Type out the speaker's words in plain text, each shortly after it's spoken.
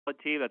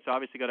That's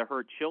obviously going to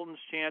hurt Chilton's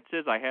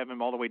chances. I have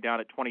him all the way down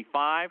at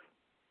 25.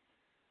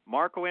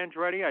 Marco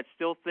Andretti, I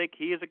still think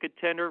he is a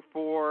contender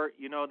for,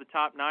 the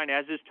top 9,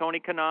 as is Tony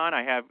Kanaan.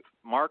 I have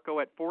Marco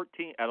at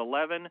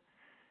 11,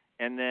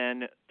 and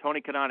then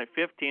Tony Kanaan at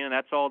 15, and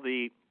that's all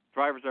the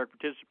drivers that are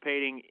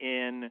participating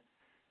in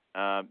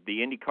the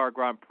IndyCar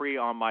Grand Prix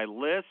on my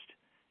list.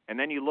 And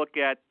then you look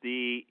at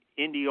the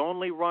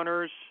Indy-only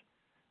runners.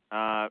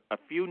 A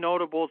few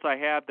notables I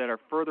have that are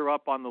further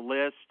up on the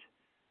list.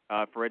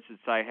 For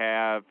instance, I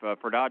have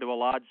Fernando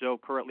Alonso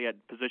currently at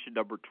position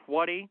number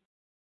 20.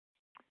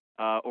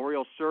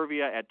 Oriol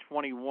Servia at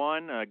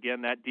 21.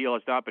 Again, that deal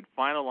has not been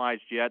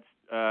finalized yet.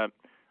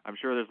 I'm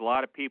sure there's a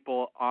lot of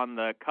people on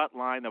the cut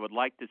line that would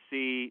like to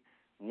see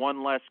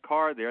one less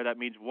car there. That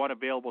means one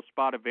available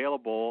spot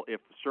available if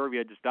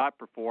Servia does not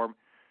perform.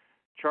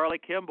 Charlie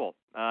Kimball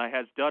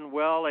has done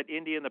well at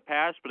Indy in the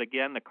past, but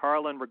again, the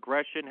Carlin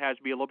regression has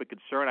me a little bit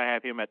concerned. I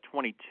have him at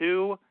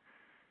 22.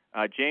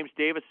 James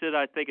Davison,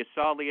 I think, is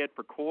solidly it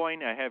for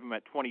Coyne. I have him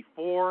at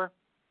 24.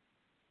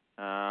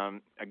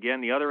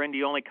 Again, the other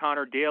Indy-only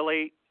Connor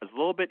Daly is a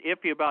little bit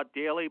iffy about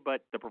Daly,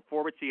 but the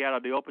performance he had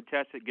on the open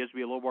test, it gives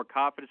me a little more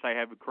confidence. I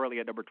have him currently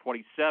at number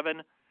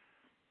 27.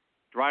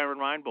 Dreyer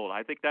and Reinbold,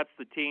 I think that's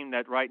the team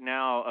that right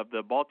now, of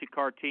the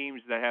multi-car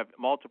teams that have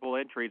multiple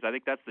entries, I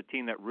think that's the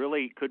team that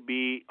really could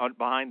be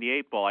behind the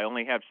 8 ball. I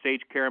only have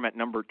Sage Karam at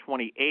number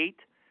 28,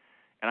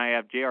 and I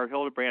have J.R.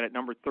 Hildebrand at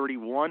number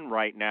 31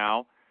 right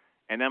now.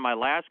 And then my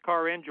last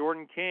car in,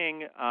 Jordan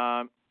King,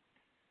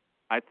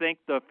 I think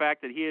the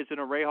fact that he is in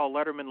a Rahal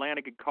Letterman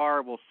Lanigan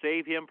car will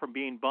save him from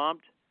being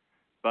bumped,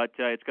 but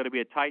it's going to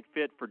be a tight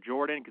fit for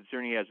Jordan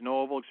considering he has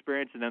no oval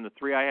experience. And then the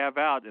 3 I have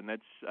out, and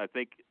that's, I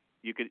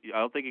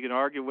don't think you can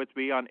argue with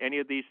me on any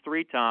of these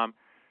 3, Tom.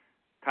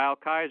 Kyle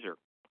Kaiser,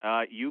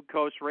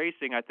 UCOAST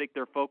Racing, I think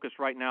their focus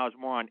right now is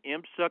more on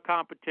IMSA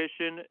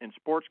competition and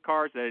sports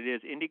cars than it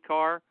is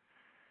IndyCar.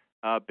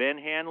 Ben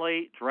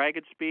Hanley,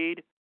 Dragon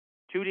Speed.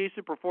 2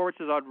 decent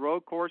performances on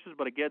road courses,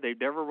 but again, they've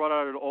never run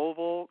on an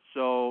oval,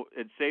 so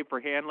it's safe for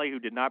Hanley, who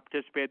did not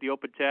participate at the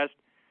open test.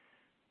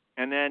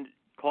 And then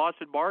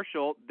Clausen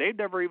Marshall, they've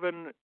never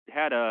even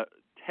had a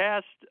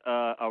test,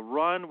 a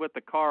run with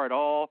the car at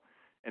all,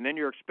 and then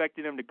you're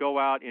expecting them to go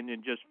out in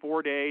just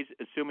 4 days,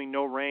 assuming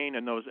no rain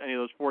and any of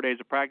those 4 days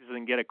of practice,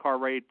 and get a car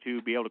ready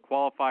to be able to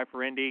qualify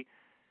for Indy.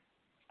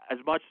 As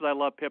much as I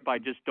love Pip, I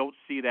just don't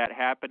see that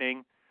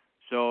happening.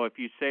 So if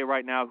you say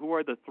right now, who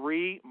are the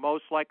 3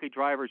 most likely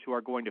drivers who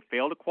are going to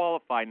fail to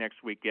qualify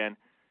next weekend,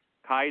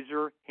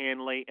 Kaiser,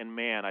 Hanley, and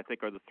Mann, I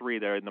think, are the 3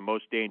 that are in the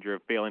most danger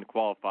of failing to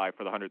qualify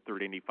for the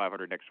 103rd Indy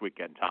 500 next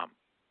weekend, Tom.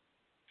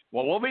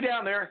 Well, we'll be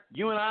down there.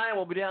 You and I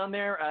will be down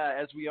there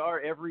as we are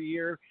every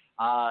year,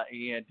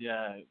 and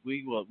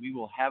we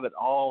will have it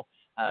all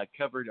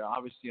covered,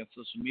 obviously, on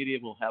social media.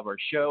 We'll have our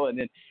show, and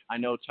then I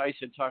know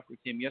Tyson talked with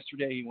him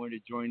yesterday. He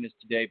wanted to join us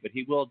today, but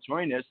he will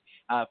join us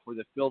for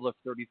the Field of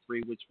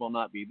 33, which will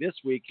not be this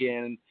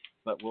weekend,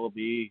 but will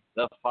be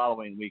the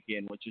following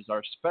weekend, which is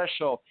our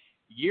special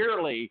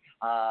yearly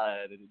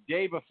the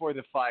day before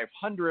the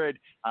 500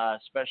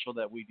 special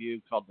that we do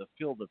called the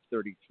Field of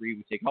 33.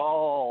 We take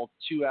all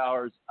 2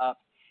 hours up,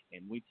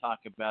 and we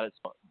talk about it.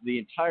 So the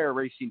entire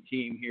racing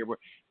team here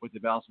with the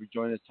balance, we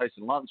join us,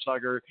 Tyson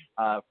Lautenschlager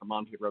from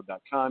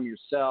OnPitRoad.com,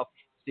 yourself,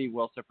 Steve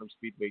Wilson from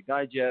Speedway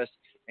Digest,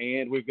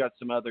 and we've got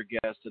some other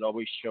guests that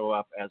always show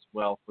up as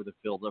well for the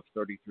Field of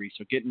 33.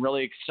 So getting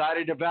really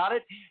excited about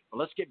it. But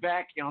let's get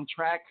back on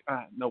track,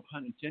 no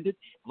pun intended.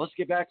 Let's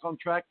get back on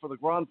track for the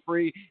Grand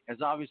Prix,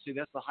 as obviously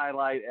that's the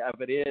highlight of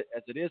it,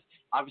 as it is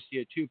obviously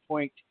a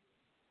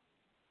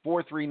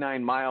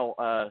 2.439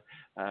 mile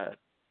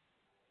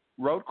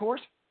road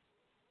course.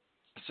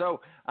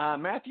 So,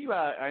 Matthew,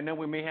 I know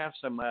we may have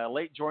some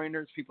late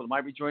joiners, people that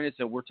might be joining us,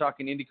 and we're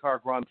talking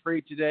IndyCar Grand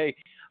Prix today,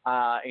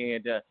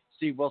 and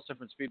Steve Wilson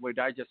from Speedway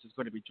Digest is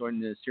going to be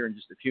joining us here in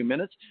just a few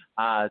minutes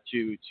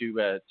to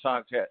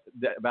talk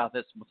about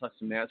this. We'll talk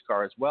some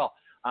NASCAR as well.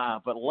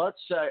 But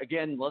let's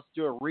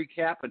do a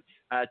recap and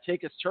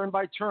take us turn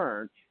by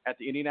turn at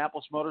the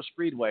Indianapolis Motor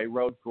Speedway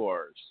road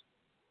course.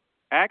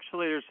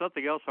 Actually, there's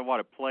something else I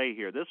want to play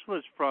here. This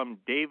was from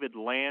David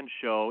Land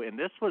show, and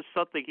this was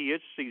something he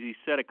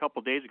said a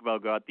couple days ago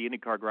about the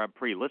IndyCar Grand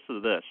Prix. Listen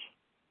to this.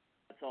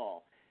 That's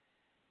all.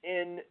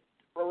 In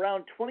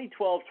around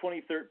 2012,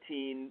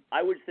 2013,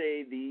 I would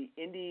say the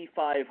Indy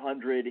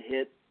 500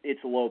 hit its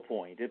low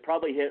point. It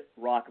probably hit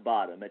rock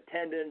bottom.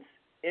 Attendance,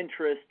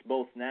 interest,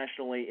 both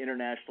nationally,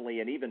 internationally,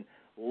 and even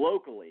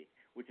locally,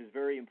 which is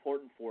very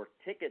important for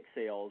ticket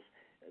sales,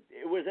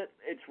 it was at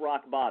its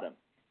rock bottom.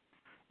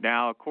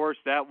 Now, of course,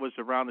 that was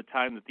around the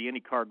time that the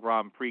IndyCar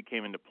Grand Prix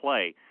came into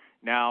play.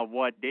 Now,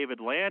 what David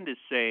Land is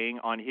saying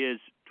on his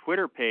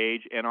Twitter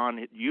page and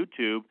on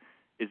YouTube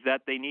is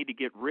that they need to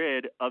get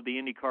rid of the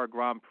IndyCar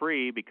Grand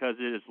Prix because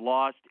it has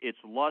lost its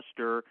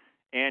luster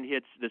and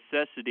its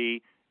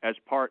necessity as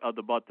part of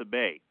the month of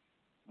May.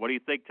 What do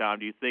you think, Tom?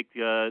 Do you think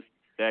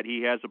that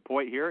he has a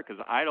point here?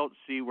 Because I don't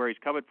see where he's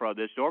coming from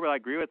this. Normally, I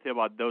agree with him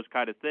on those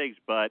kind of things,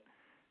 but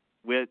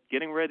with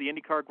getting rid of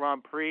the IndyCar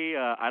Grand Prix,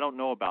 I don't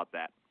know about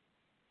that.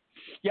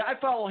 Yeah, I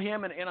follow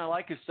him, and I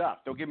like his stuff.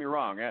 Don't get me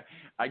wrong.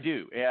 I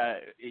do.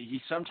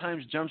 He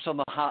sometimes jumps on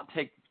the hot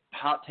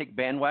take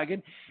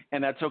bandwagon,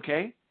 and that's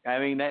okay. I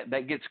mean,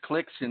 that gets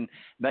clicks and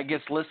that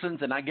gets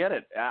listens, and I get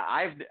it.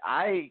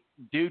 I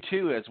do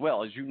too as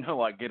well. As you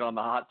know, I get on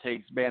the hot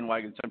takes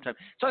bandwagon sometimes.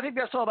 So I think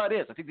that's all that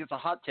is. I think it's a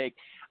hot take.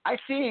 I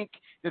think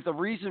that the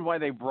reason why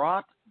they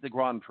brought the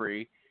Grand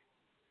Prix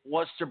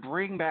was to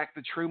bring back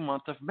the true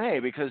month of May,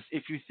 because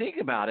if you think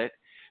about it,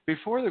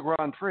 before the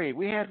Grand Prix,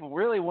 we had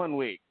really 1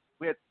 week.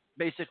 We had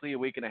basically a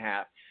week and a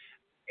half.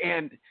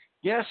 And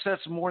yes,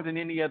 that's more than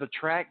any other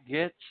track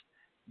gets,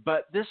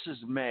 but this is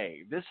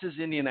May. This is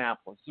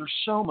Indianapolis. There's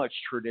so much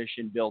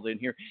tradition built in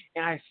here.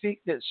 And I think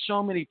that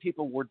so many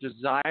people were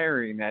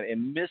desiring that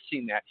and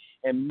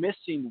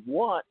missing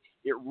what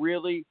it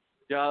really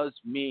does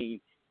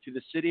mean to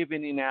the city of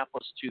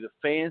Indianapolis, to the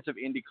fans of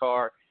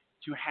IndyCar,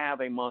 to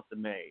have a month of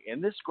May.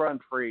 And this Grand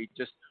Prix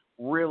just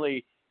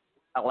really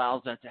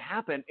allows that to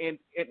happen. And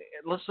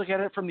let's look at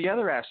it from the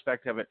other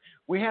aspect of it.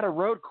 We had a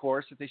road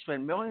course that they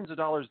spent millions of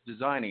dollars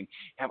designing,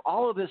 have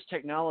all of this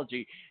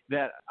technology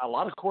that a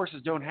lot of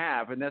courses don't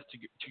have, and that's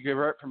to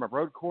convert from a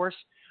road course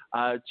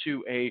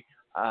to a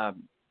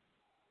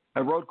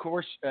road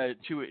course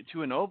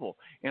to an oval.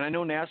 And I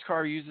know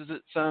NASCAR uses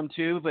it some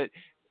too, but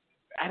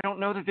I don't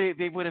know that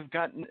they would have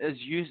gotten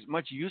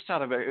much use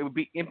out of it. It would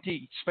be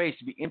empty space,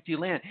 it would be empty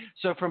land.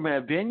 So from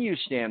a venue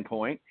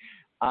standpoint,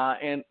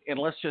 and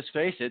let's just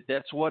face it,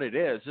 that's what it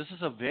is. This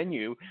is a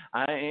venue,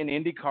 and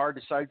IndyCar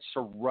decides to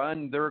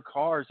run their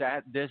cars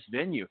at this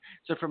venue.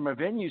 So from a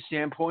venue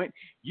standpoint,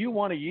 you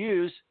want to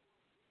use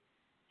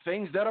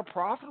things that are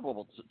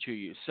profitable to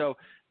you. So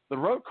the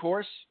road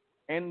course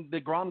and the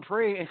Grand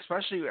Prix,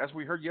 especially as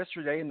we heard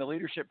yesterday in the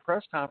leadership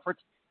press conference,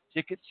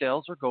 ticket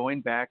sales are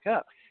going back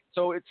up.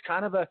 So it's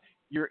kind of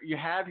you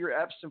have your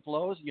ebbs and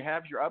flows, you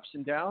have your ups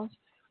and downs,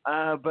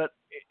 but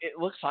it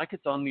looks like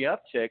it's on the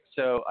uptick.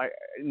 So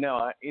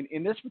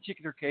in this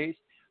particular case,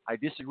 I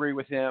disagree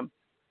with him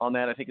on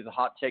that. I think it's a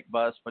hot take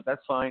bust, but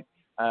that's fine.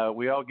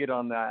 We all get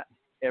on that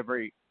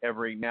every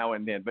now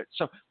and then. But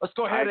so let's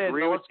go ahead I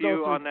agree and with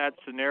you on that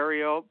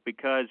scenario,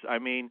 because I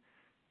mean,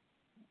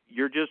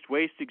 you're just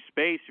wasting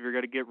space if you're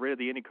going to get rid of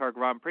the IndyCar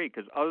Grand Prix.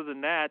 Because other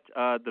than that,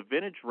 the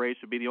vintage race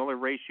would be the only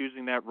race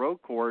using that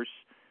road course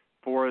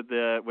for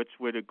which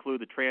would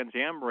include the Trans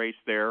Am race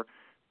there.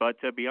 But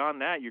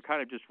beyond that, you're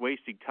kind of just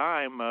wasting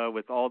time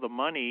with all the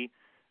money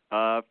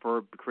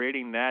for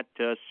creating that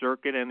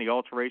circuit and the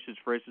alterations,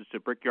 for instance, to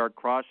Brickyard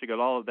Crossing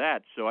and all of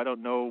that. So I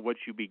don't know what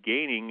you'd be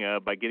gaining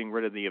by getting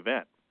rid of the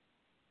event.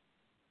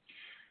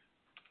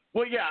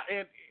 Well, yeah,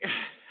 and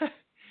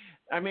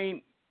I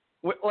mean,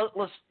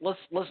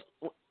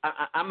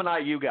 I'm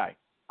an IU guy.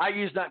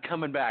 IU's not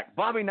coming back.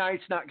 Bobby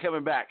Knight's not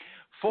coming back.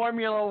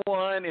 Formula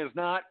One is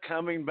not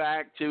coming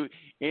back to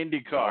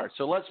IndyCar.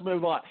 So let's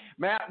move on.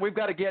 Matt, we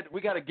got to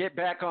get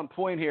back on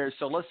point here.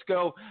 So let's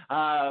go.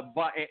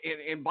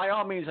 By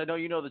all means, I know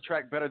you know the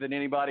track better than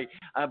anybody.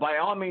 By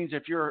all means,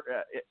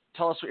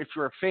 tell us if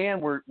you're a fan,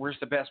 where's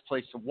the best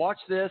place to watch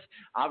this?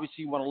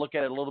 Obviously, you want to look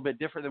at it a little bit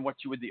different than what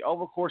you would the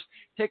oval course.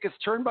 Take us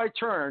turn by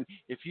turn.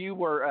 If you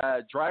were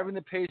driving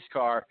the pace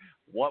car,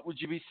 what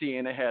would you be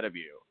seeing ahead of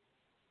you?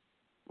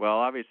 Well,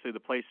 obviously, the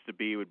place to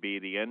be would be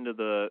the end of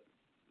the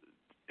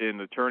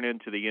turn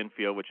into the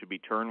infield, which would be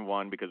turn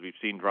one, because we've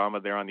seen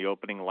drama there on the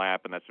opening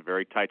lap, and that's a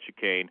very tight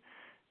chicane.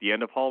 The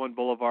end of Hallman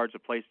Boulevard is a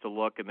place to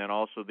look, and then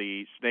also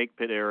the snake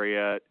pit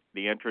area,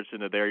 the entrance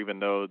into there, even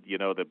though,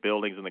 the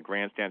buildings and the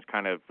grandstands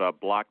kind of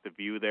block the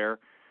view there.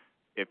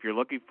 If you're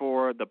looking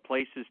for the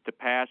places to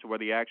pass or where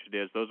the action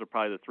is, those are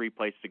probably the three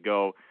places to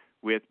go,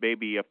 with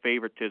maybe a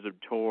favoritism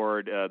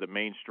toward the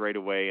main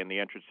straightaway and the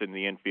entrance in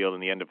the infield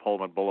and the end of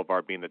Hallman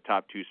Boulevard being the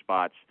top two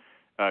spots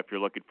if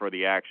you're looking for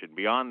the action.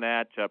 Beyond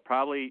that,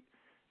 probably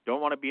don't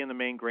want to be in the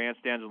main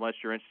grandstands unless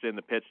you're interested in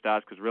the pit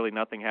stops, because really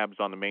nothing happens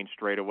on the main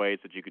straightaways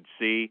that you could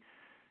see.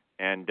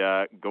 And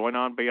going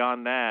on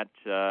beyond that,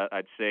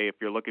 I'd say if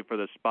you're looking for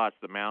the spots,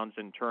 the mounds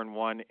in turn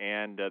one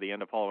and the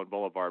end of Hallman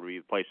Boulevard would be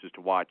the places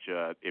to watch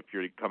if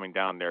you're coming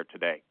down there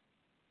today.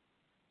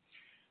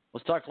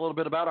 Let's talk a little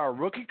bit about our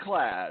rookie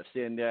class,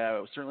 and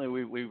certainly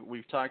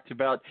we've talked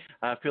about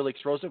Felix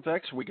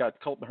Rosenfeld. We got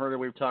Colton Herta.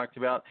 We've talked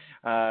about.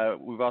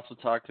 We've also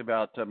talked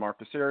about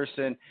Marcus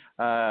Harrison,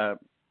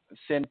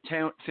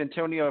 Santonio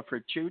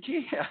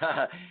Ferrucci,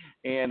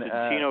 and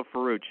Santino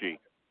Ferrucci.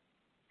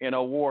 And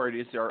Award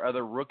is our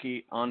other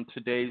rookie on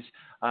today's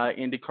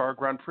IndyCar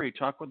Grand Prix.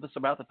 Talk with us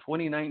about the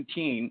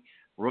 2019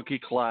 rookie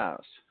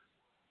class.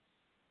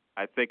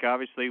 I think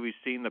obviously we've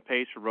seen the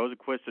pace for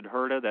Rosenqvist and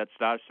Herta. That's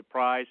not a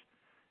surprise.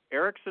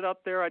 Ericsson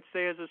up there, I'd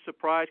say, is a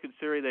surprise,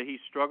 considering that he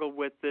struggled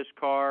with this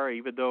car,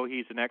 even though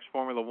he's an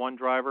ex-Formula One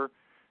driver.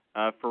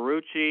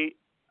 Ferrucci,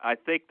 I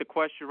think the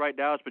question right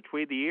now is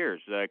between the ears.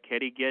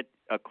 Can he get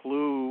a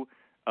clue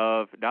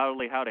of not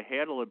only how to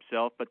handle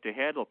himself, but to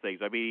handle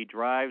things? I mean, he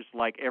drives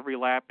like every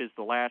lap is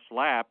the last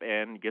lap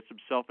and gets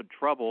himself in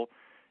trouble,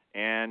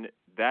 and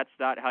that's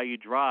not how you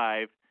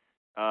drive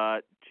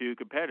to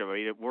competitive. I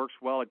mean, it works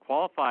well in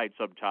qualifying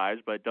sometimes,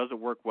 but it doesn't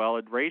work well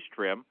in race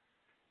trim.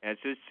 and it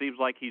just seems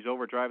like he's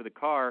overdriving the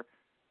car.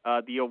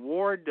 The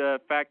award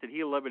fact that he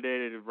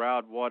eliminated in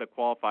round one of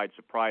qualified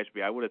surprised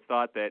me. I would have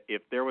thought that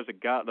if there was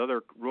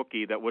another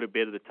rookie that would have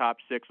been in the top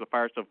six, the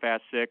Firestone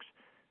Fast Six,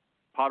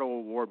 Pato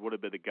Award would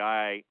have been the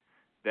guy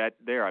that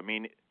there. I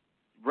mean,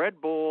 Red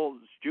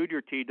Bull's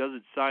junior team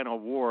doesn't sign an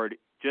award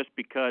just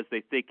because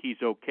they think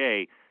he's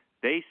okay.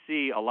 They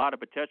see a lot of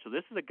potential.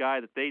 This is a guy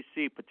that they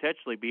see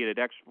potentially being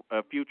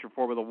a future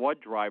Formula One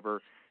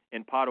driver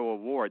in Pato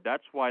Award.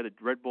 That's why the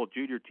Red Bull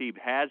junior team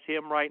has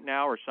him right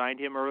now or signed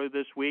him earlier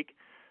this week.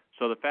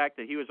 So the fact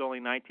that he was only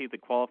 19th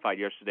and qualified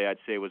yesterday, I'd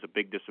say was a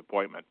big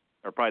disappointment,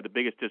 or probably the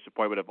biggest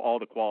disappointment of all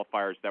the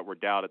qualifiers that were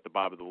down at the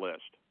bottom of the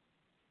list.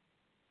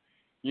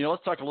 You know,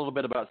 let's talk a little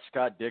bit about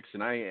Scott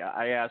Dixon.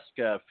 I asked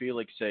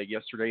Felix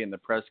yesterday in the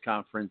press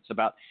conference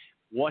about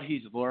what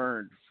he's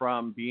learned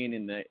from being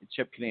in the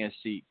Chip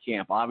Ganassi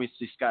camp.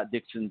 Obviously, Scott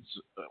Dixon's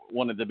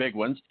one of the big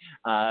ones,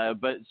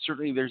 but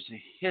certainly there's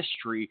a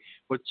history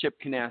with Chip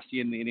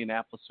Ganassi in the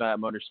Indianapolis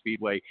Motor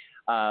Speedway.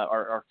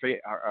 Our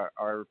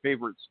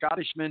favorite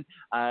Scottishman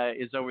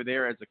is over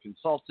there as a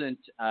consultant.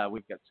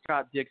 We've got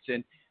Scott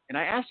Dixon. And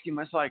I asked him,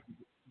 I was like,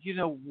 you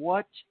know,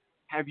 what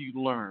have you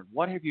learned?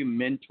 What have you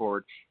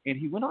mentored? And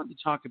he went on to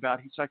talk about,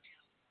 he's like,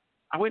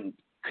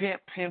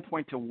 can't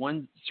pinpoint to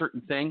one certain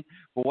thing,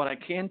 but what I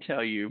can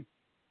tell you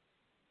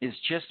is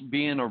just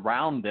being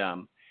around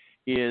them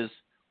is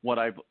what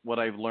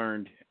I've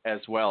learned as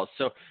well.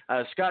 So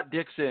Scott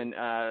Dixon,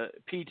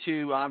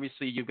 P2,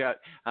 obviously you've got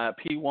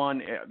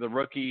P1, the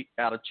rookie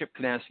out of Chip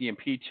Ganassi, and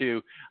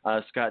P2,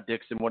 Scott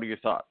Dixon. What are your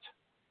thoughts?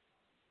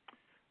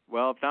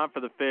 Well, if not for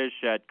the fish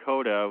at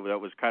Coda that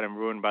was kind of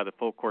ruined by the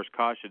full course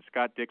caution,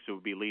 Scott Dixon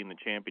would be leading the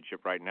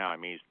championship right now. I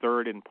mean, he's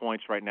third in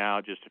points right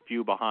now, just a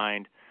few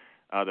behind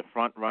the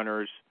front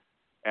runners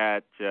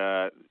at,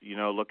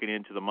 looking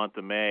into the month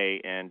of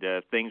May. And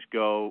if things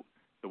go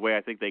the way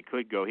I think they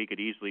could go, he could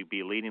easily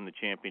be leading the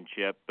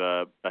championship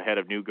ahead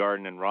of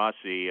Newgarden and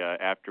Rossi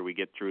after we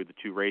get through the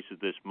two races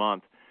this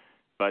month.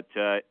 But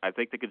I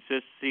think the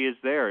consistency is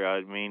there.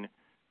 I mean,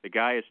 the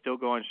guy is still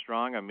going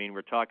strong. I mean,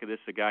 we're talking this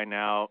a guy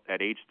now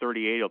at age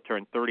 38. He'll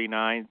turn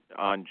 39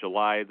 on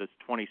July the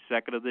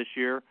 22nd of this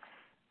year.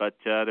 But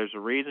there's a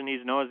reason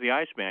he's known as the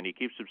Iceman. He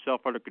keeps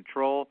himself under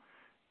control.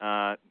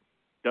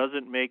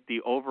 Doesn't make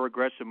the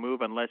over-aggressive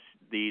move unless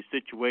the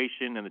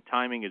situation and the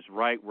timing is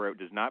right, where it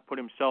does not put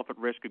himself at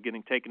risk of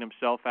taking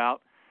himself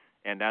out.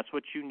 And that's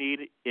what you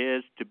need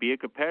is to be a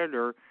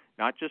competitor,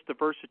 not just the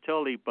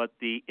versatility, but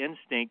the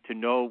instinct to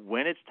know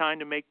when it's time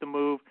to make the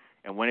move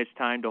and when it's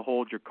time to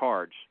hold your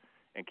cards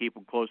and keep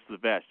them close to the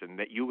vest. And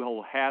that you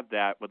will have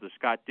that with the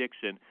Scott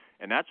Dixon.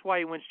 And that's why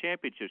he wins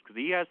championships, because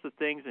he has the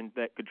things in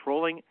that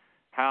controlling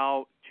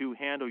how to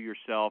handle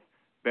yourself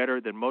better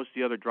than most of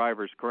the other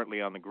drivers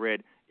currently on the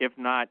grid, if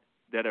not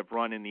that have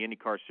run in the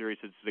IndyCar series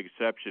since its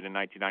inception in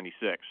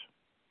 1996.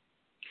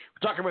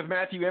 We're talking with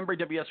Matthew Embury,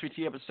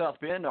 WSBT up at South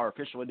Bend, our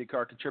official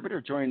IndyCar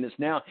contributor. Joining us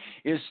now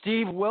is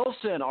Steve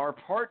Wilson, our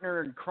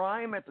partner in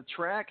crime at the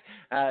track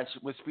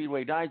with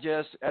Speedway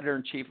Digest,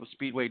 editor-in-chief of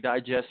Speedway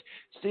Digest.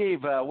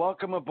 Steve,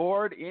 welcome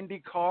aboard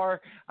IndyCar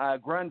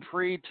Grand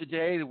Prix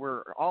today.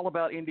 We're all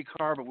about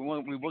IndyCar, but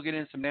we will get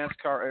into some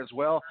NASCAR as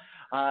well.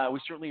 We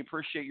certainly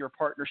appreciate your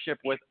partnership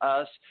with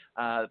us,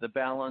 the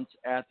balance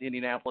at the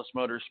Indianapolis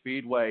Motor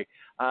Speedway.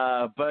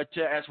 But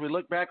as we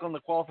look back on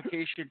the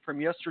qualification from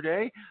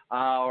yesterday,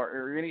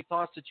 or any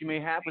thoughts that you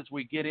may have as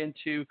we get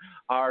into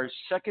our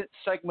second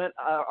segment,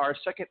 our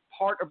second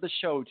part of the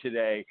show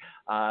today,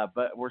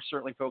 but we're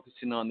certainly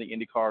focusing on the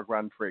IndyCar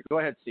Grand Prix. Go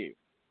ahead, Steve.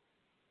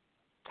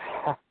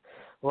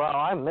 Well,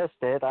 I missed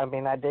it. I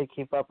mean, I did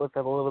keep up with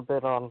it a little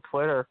bit on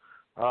Twitter.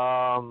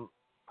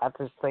 I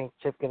just think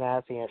Chip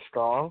Ganassi is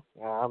strong.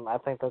 I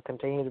think they'll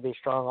continue to be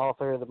strong all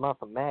through the month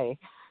of May.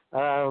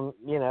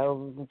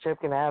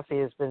 Chip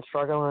Ganassi has been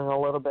struggling a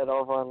little bit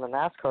over on the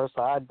NASCAR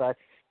side, but,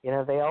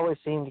 they always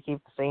seem to keep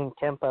the same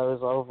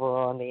tempos over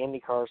on the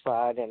IndyCar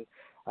side.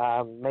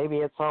 And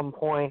maybe at some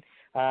point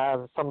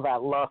some of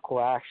that luck will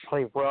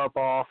actually rub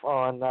off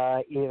on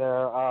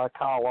either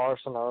Kyle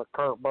Larson or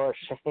Kurt Busch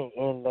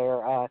in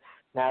their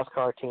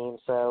NASCAR team.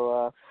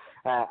 So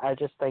I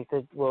just think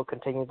that we'll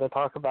continue to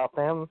talk about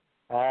them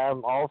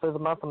all through the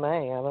month of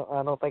May.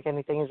 I don't think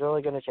anything is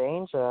really going to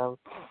change.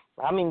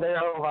 I mean, there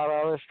are a lot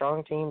of other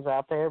strong teams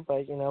out there,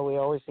 but, we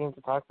always seem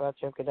to talk about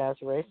Chip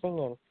Ganassi Racing,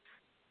 and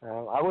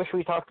I wish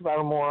we talked about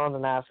it more on the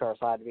NASCAR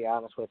side, to be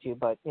honest with you.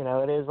 But,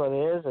 it is what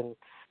it is, and,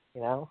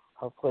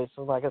 hopefully,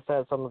 like I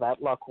said, some of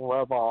that luck will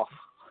rub off.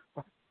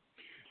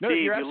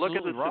 Steve, you look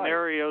at the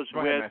scenarios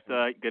with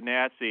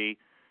Ganassi,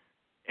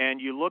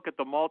 and you look at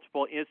the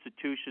multiple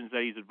institutions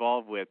that he's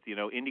involved with,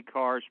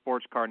 IndyCar,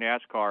 sports car,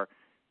 NASCAR.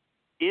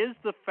 Is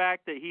the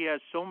fact that he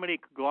has so many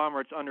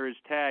conglomerates under his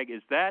tag,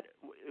 is that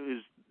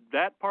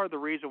part of the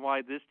reason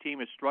why this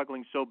team is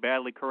struggling so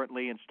badly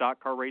currently in stock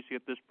car racing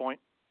at this point?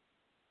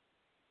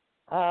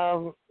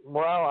 Well,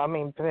 I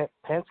mean,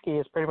 Penske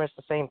is pretty much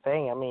the same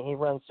thing. I mean, he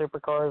runs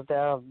supercars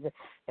down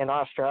in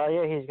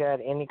Australia. He's got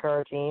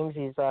IndyCar teams.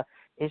 He's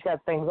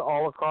got things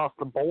all across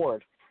the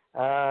board.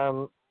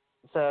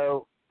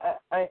 So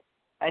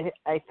I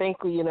I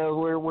think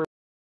we're